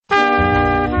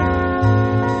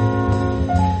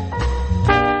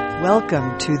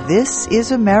Welcome to This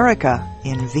is America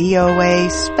in VOA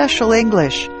Special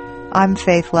English. I'm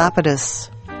Faith Lapidus.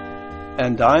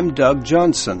 And I'm Doug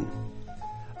Johnson.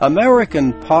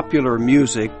 American popular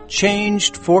music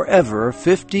changed forever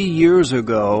 50 years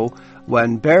ago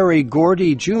when Berry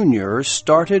Gordy Jr.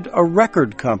 started a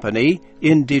record company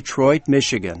in Detroit,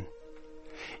 Michigan.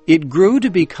 It grew to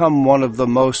become one of the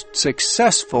most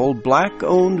successful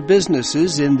black-owned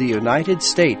businesses in the United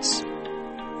States.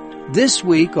 This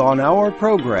week on our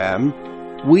program,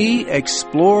 we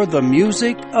explore the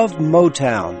music of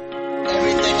Motown.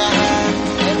 Everything I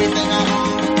have, everything I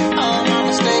own, all my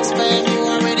mistakes, man, you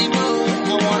already know.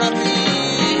 I wanna be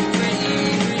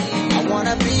free. I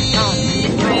wanna be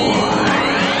free.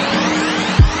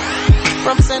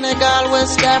 From Senegal,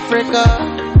 West Africa,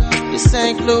 to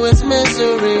St. Louis,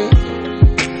 Missouri.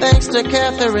 Thanks to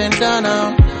Catherine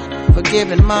Dunham for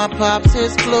giving my pops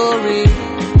his glory.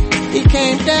 He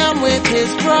came down with his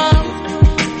drum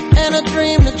and a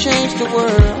dream to change the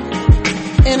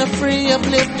world in a free,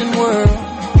 uplifting world.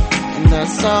 And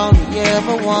that's all he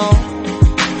ever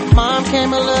wanted. Mom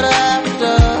came a little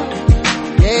after,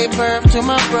 gave birth to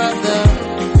my brother.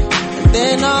 And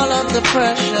then all of the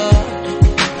pressure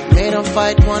made them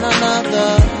fight one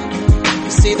another.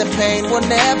 You see, the pain will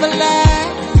never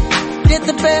last. Did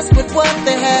the best with what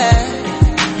they had.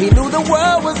 He knew the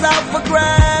world was out for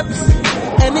grabs,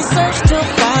 and he searched to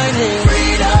find his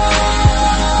freedom.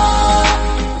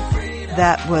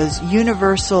 That was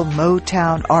Universal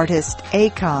Motown artist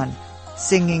Akon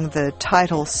singing the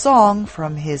title song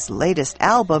from his latest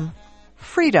album,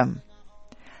 Freedom.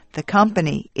 The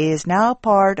company is now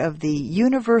part of the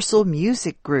Universal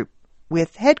Music Group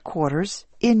with headquarters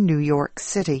in New York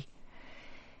City.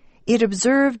 It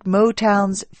observed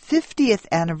Motown's 50th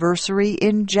anniversary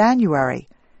in January,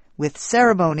 with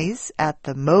ceremonies at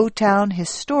the Motown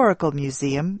Historical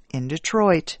Museum in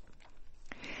Detroit.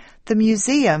 The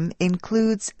museum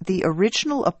includes the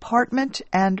original apartment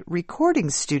and recording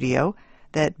studio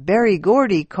that Berry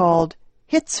Gordy called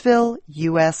Hitsville,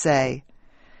 USA.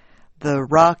 The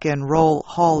Rock and Roll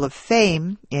Hall of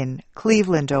Fame in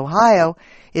Cleveland, Ohio,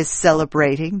 is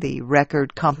celebrating the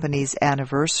record company's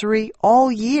anniversary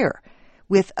all year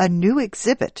with a new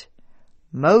exhibit,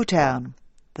 Motown,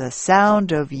 The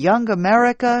Sound of Young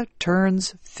America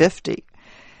Turns 50.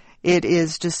 It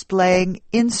is displaying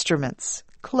instruments,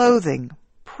 clothing,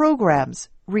 programs,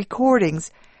 recordings,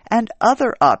 and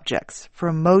other objects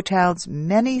from Motown's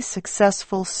many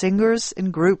successful singers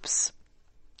and groups.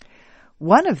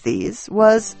 One of these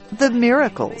was The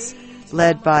Miracles,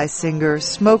 led by singer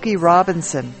Smokey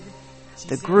Robinson.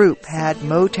 The group had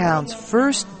Motown's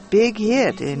first big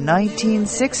hit in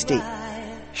 1960,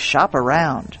 Shop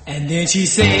Around. And then she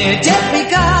said, just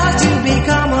because you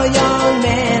become a young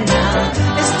man now,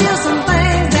 there's still some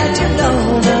things that you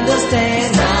don't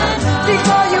understand now.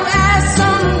 Before you ask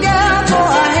some girl for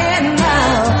a hand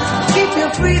now, keep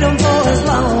your freedom for as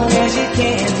long as you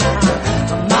can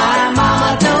now. My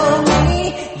mama told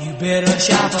me, you better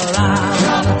shop around.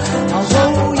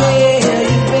 Oh yeah,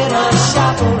 you better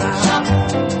shop around.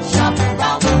 Shop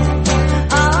around.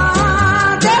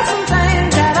 There's some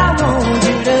things that I want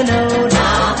you to know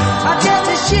now. Just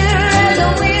as sure as the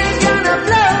wind's gonna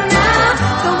blow now,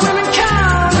 the women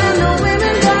come and the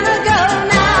women gonna go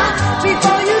now.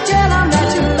 Before you tell them that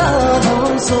you love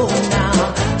them so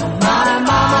now. My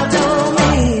mama told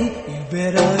me, you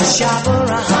better shop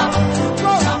around.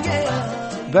 Oh,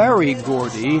 yeah. Berry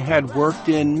Gordy had worked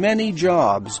in many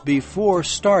jobs before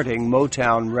starting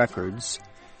Motown Records.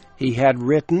 He had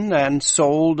written and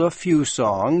sold a few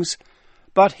songs,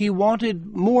 but he wanted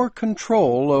more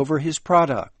control over his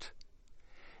product.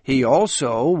 He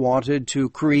also wanted to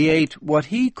create what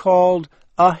he called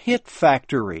a hit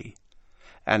factory,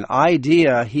 an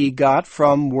idea he got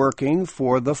from working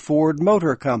for the Ford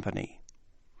Motor Company.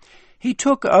 He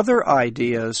took other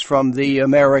ideas from the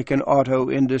American auto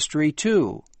industry,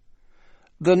 too.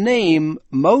 The name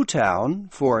Motown,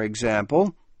 for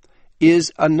example,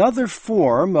 is another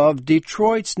form of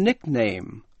Detroit's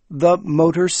nickname, the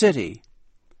Motor City.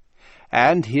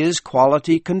 And his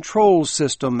quality control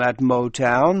system at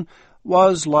Motown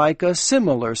was like a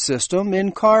similar system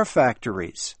in car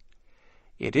factories.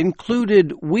 It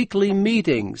included weekly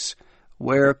meetings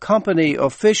where company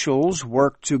officials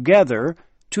worked together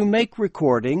to make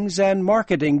recordings and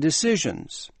marketing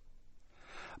decisions.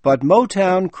 But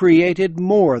Motown created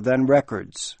more than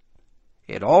records.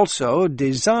 It also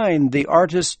designed the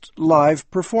artists' live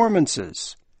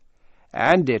performances,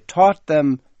 and it taught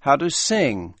them how to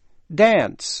sing,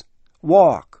 dance,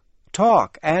 walk,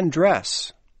 talk, and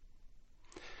dress.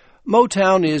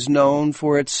 Motown is known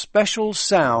for its special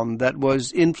sound that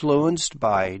was influenced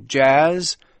by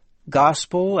jazz,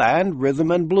 gospel, and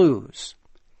rhythm and blues.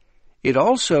 It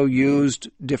also used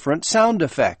different sound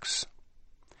effects.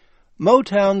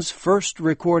 Motown's first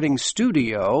recording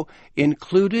studio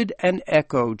included an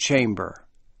echo chamber.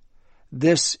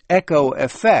 This echo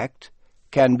effect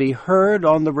can be heard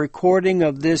on the recording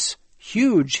of this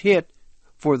huge hit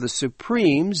for the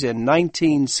Supremes in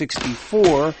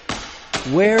 1964,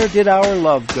 Where Did Our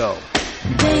Love Go?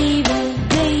 Baby,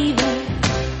 baby,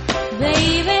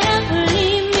 baby, don't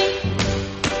leave me.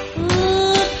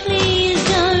 Ooh, please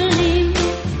don't leave me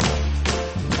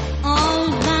all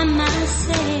by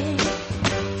myself.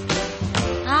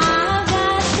 I've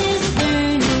got this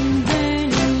burning,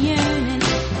 burning yearning,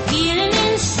 feeling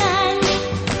inside me.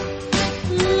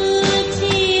 Ooh,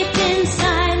 deep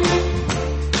inside me,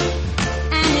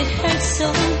 and it hurts so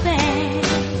bad.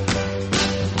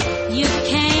 You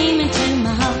came into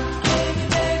my heart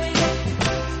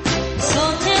so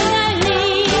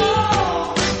tenderly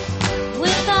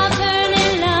with our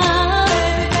burning love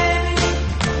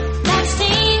that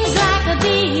stings like a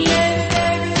bee.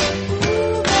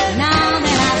 Now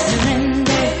that I've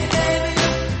surrendered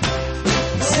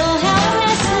so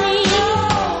helplessly,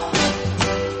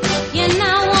 you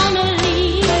now wanna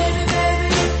leave.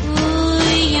 Ooh,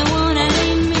 you wanna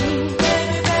leave me.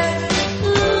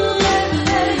 Ooh,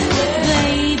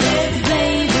 baby,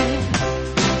 baby,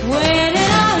 where did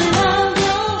our love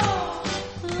go?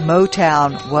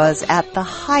 Motown was at the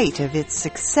height of its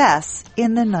success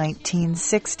in the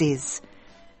 1960s.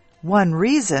 One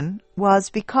reason was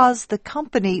because the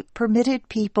company permitted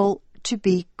people to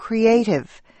be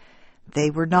creative. They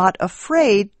were not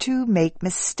afraid to make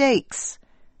mistakes.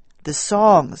 The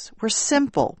songs were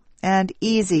simple and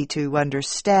easy to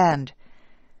understand.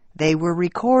 They were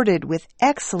recorded with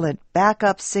excellent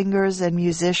backup singers and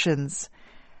musicians.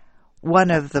 One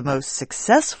of the most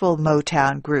successful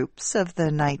Motown groups of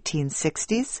the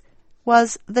 1960s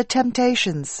was The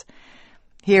Temptations.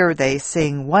 Here they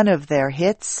sing one of their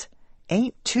hits,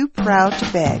 Ain't Too Proud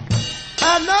to Beg.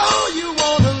 I know you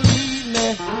wanna leave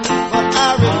me, but I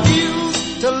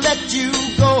refuse to let you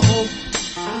go.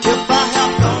 If I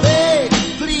have to beg,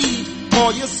 plead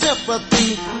for your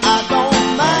sympathy, I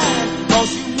don't mind,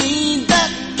 'cause you mean that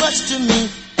much to me.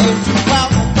 Ain't too proud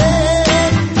to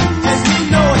beg, and you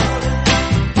know it.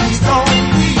 Please don't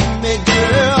leave me,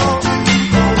 girl.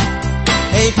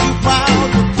 Ain't too proud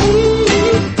to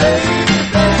plead, baby,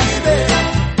 baby.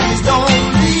 Please don't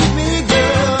leave me,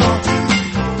 girl.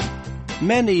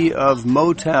 Many of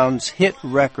Motown's hit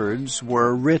records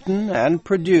were written and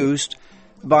produced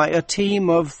by a team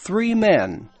of three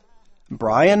men,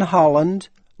 Brian Holland,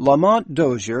 Lamont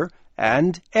Dozier,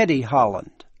 and Eddie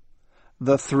Holland.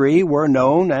 The three were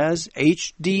known as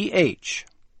HDH.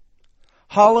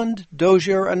 Holland,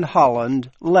 Dozier, and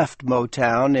Holland left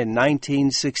Motown in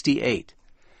 1968.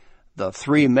 The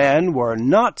three men were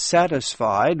not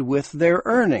satisfied with their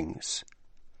earnings.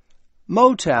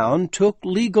 Motown took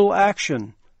legal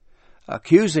action,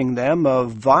 accusing them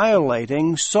of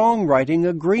violating songwriting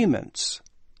agreements.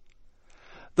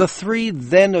 The three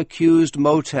then accused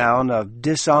Motown of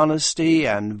dishonesty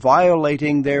and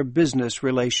violating their business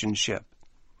relationship.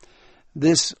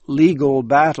 This legal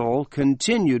battle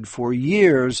continued for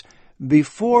years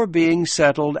before being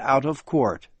settled out of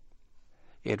court.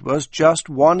 It was just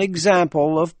one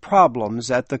example of problems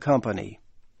at the company.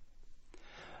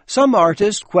 Some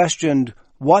artists questioned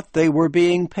what they were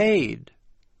being paid.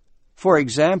 For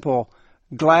example,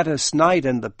 Gladys Knight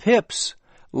and the Pips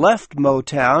left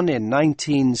Motown in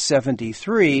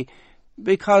 1973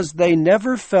 because they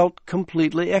never felt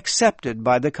completely accepted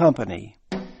by the company.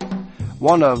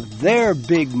 One of their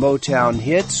big Motown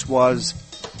hits was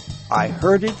I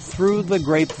Heard It Through the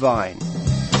Grapevine.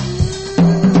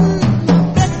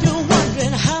 Bet you're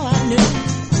wondering how I knew.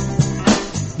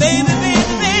 Baby,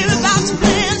 baby, baby, about your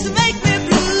plans to make me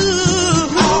blue.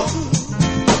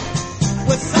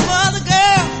 With some other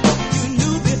girl you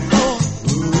knew before.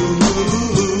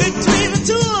 Between the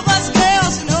two of us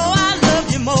girls, you know I love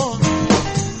you more.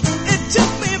 It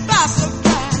took me by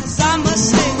surprise, I must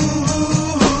say.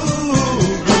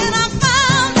 When I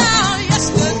found out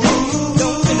yesterday,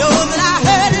 don't you know that I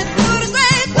heard it through the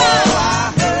grapevine? Oh,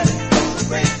 I heard it through the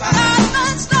grapevine. Not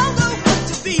much longer want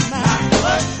to be mine. Not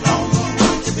much longer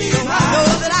want to be I mine. know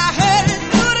that I heard it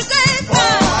through the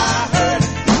grapevine. Oh, I heard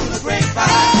it through the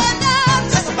grapevine. And I'm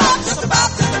just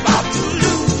about to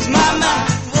lose my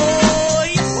mind. Oh,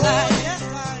 yes,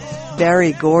 I am.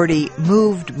 Berry Gordy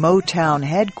moved Motown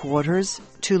headquarters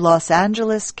to Los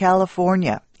Angeles,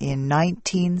 California in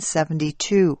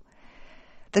 1972.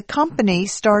 the company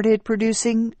started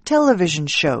producing television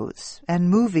shows and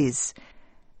movies.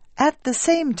 At the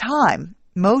same time,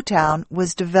 Motown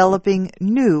was developing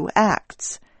new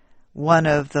acts. One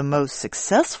of the most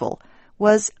successful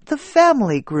was the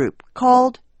family group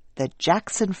called the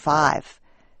Jackson 5.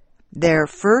 Their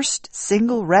first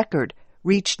single record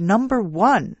reached number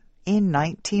 1 in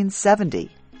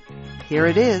 1970. Here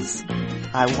it is,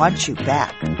 I Want You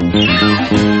Back.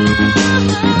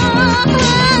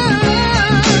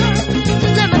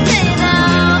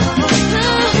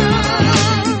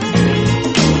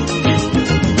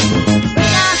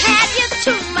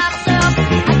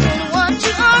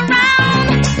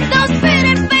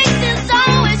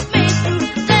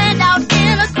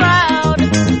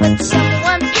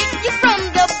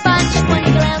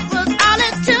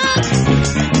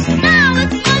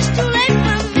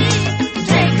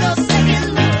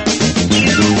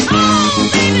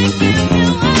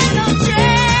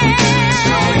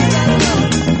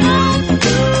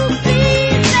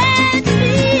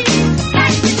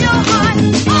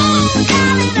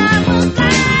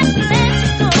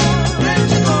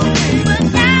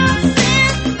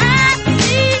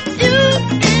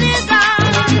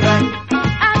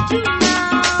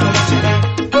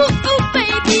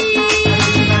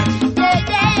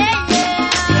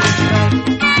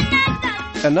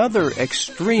 Another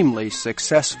extremely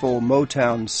successful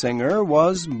Motown singer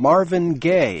was Marvin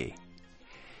Gaye.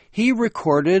 He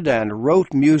recorded and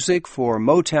wrote music for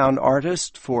Motown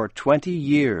artists for 20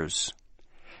 years.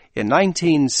 In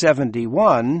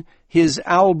 1971, his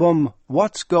album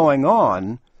What's Going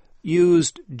On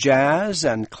used jazz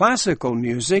and classical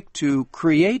music to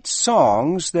create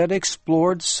songs that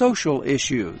explored social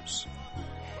issues.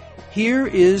 Here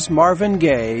is Marvin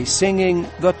Gaye singing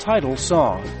the title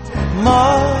song.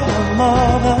 Mother,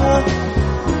 mother,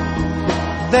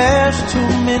 there's too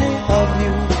many of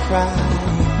you crying.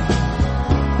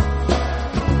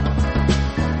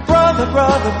 Brother,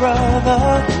 brother,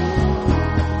 brother,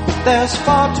 there's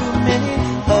far too many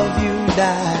of you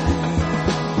dying.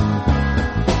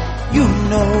 You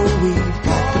know we've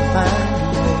got to find a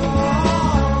way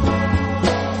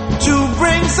to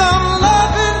bring some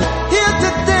loving here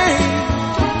today.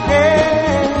 Yeah.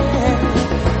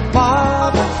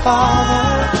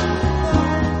 Father,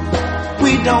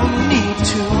 we don't need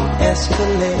to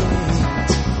escalate.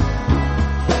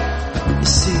 You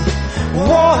see,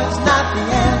 war is not the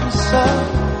answer,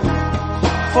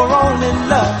 for only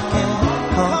love can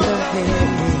conquer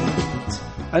hate.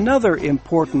 Another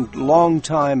important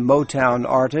longtime Motown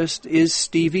artist is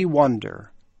Stevie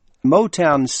Wonder.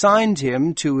 Motown signed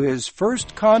him to his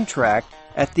first contract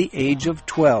at the age of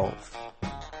 12.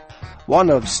 One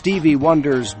of Stevie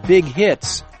Wonder's big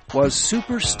hits was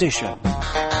Superstition.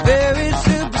 Very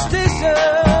superstitious,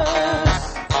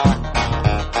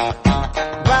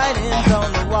 writings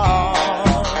on the wall.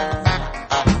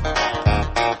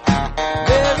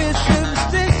 Very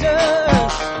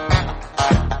superstitious,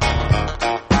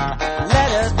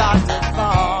 letters about to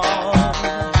fall.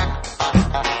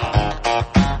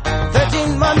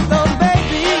 13-month-old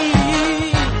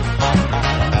baby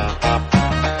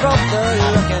broke the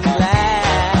looking glass.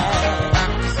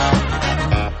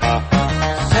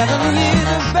 7 years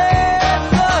of bad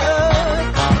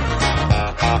luck,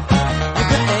 the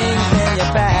good things in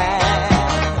your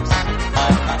past.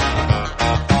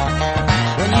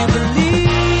 When you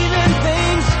believe in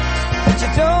things that you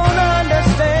don't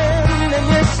understand and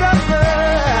you suffer,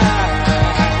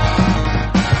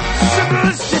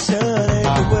 superstition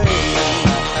ain't the way.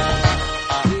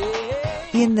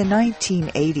 In the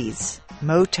 1980s,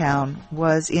 Motown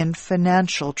was in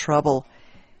financial trouble.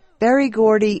 Berry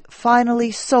Gordy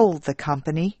finally sold the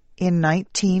company in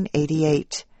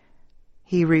 1988.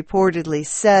 He reportedly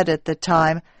said at the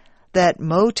time that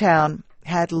Motown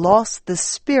had lost the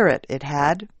spirit it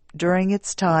had during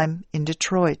its time in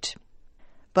Detroit.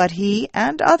 But he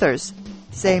and others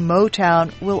say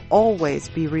Motown will always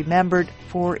be remembered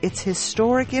for its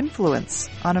historic influence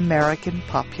on American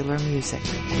popular music.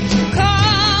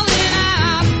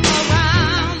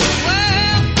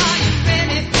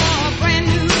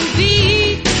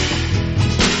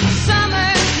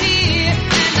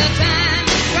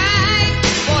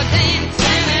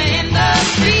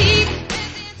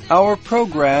 Our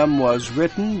program was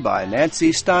written by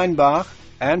Nancy Steinbach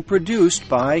and produced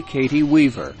by Katie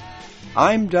Weaver.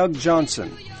 I'm Doug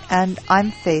Johnson. And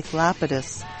I'm Faith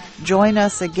Lapidus. Join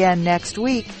us again next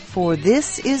week for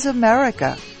This is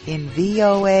America in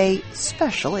VOA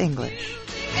Special English.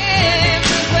 Hey.